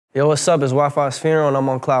Yo, what's up? It's Wifisfuneral and I'm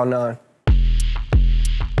on Clout 9.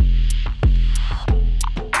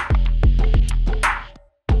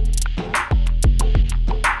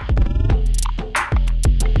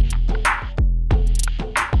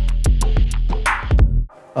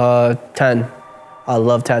 Uh, 10. I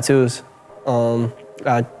love tattoos.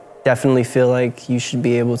 I definitely feel like you should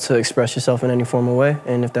be able to express yourself in any form of way,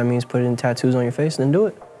 and if that means putting tattoos on your face, then do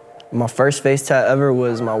it. My first face tat ever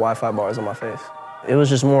was my Wi-Fi bars on my face. It was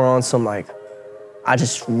just more on some like, I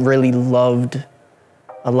just really loved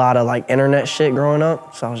a lot of like internet shit growing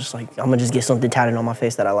up, so I was just like, I'm gonna just get something tatted on my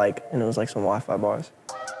face that I like, and it was like some Wi-Fi bars.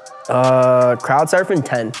 Crowd surfing,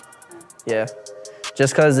 10. Yeah,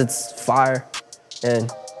 just cause it's fire,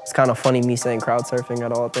 and it's kind of funny me saying crowd surfing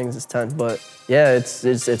at all things is 10, but yeah,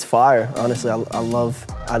 it's fire. Honestly, I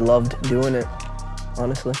loved doing it.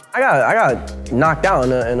 Honestly, I got knocked out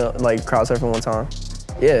in a like crowd surfing one time.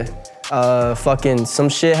 Yeah, fucking some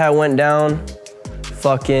shit had went down.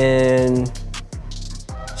 Fucking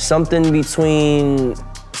something between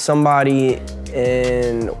somebody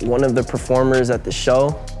and one of the performers at the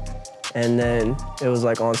show, and then it was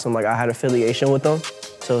like on some like I had affiliation with them.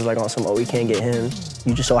 So it was like on some, oh, we can't get him.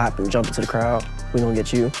 You just so happen to jump into the crowd. We gonna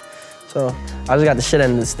get you. So I just got the shit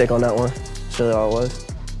end of the stick on that one. That's really all it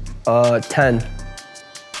was. 10.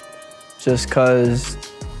 Just cause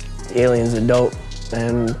aliens are dope,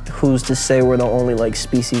 and who's to say we're the only like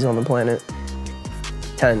species on the planet.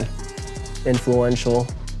 10. Influential,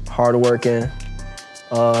 hardworking,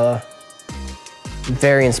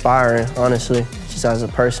 very inspiring, honestly. Just as a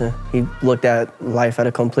person, he looked at life at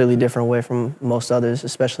a completely different way from most others,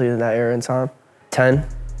 especially in that era in time. 10,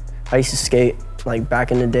 I used to skate like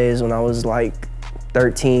back in the days when I was like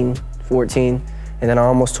 13, 14, and then I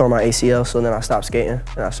almost tore my ACL, so then I stopped skating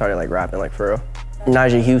and I started like rapping like for real.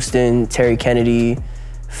 Nigel Houston, Terry Kennedy,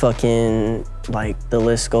 fucking like the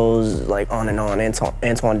list goes like on and on.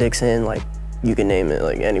 Antoine Dixon, like you can name it,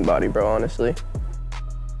 like anybody, bro, honestly.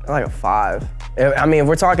 I like a 5. I mean, if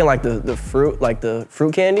we're talking like the fruit, like the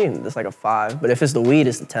fruit candy, it's like a 5. But if it's the weed,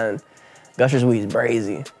 it's a 10. Gushers weed is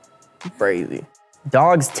brazy, brazy.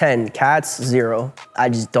 Dogs, 10, cats, 0. I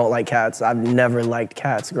just don't like cats. I've never liked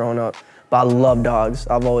cats growing up, but I love dogs.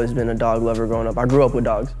 I've always been a dog lover growing up. I grew up with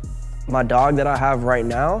dogs. My dog that I have right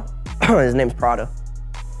now, his name's Prada.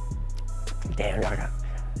 Damn, I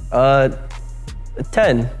got a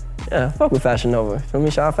 10. Yeah, fuck with Fashion Nova. Feel me?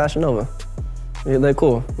 Shout out Fashion Nova. Yeah, they're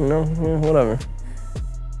cool, you know, whatever.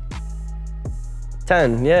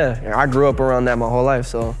 10, yeah. I grew up around that my whole life,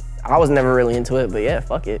 so I was never really into it, but yeah,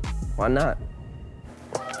 fuck it. Why not?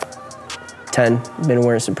 10, been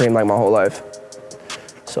wearing Supreme like my whole life.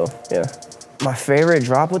 So, yeah. My favorite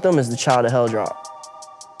drop with them is the Child of Hell drop.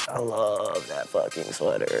 I love that fucking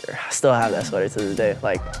sweater. I still have that sweater to this day.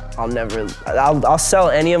 Like, I'll sell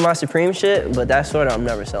any of my Supreme shit, but that sweater, I'm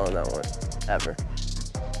never selling that one, ever.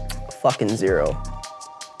 Fucking 0.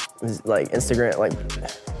 It's like Instagram, like,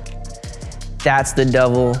 that's the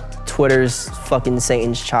devil. Twitter's fucking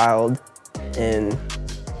Satan's child. And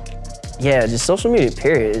yeah, just social media,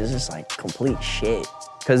 period, is just like complete shit.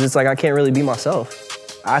 Cause it's like, I can't really be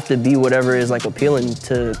myself. I have to be whatever is like appealing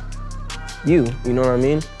to you know what I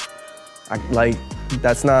mean?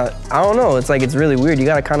 That's not, I don't know, it's like, it's really weird. You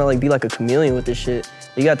gotta kinda like be like a chameleon with this shit.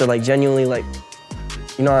 You got to like genuinely like,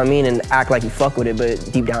 you know what I mean, and act like you fuck with it,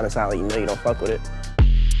 but deep down inside, like, you know you don't fuck with it.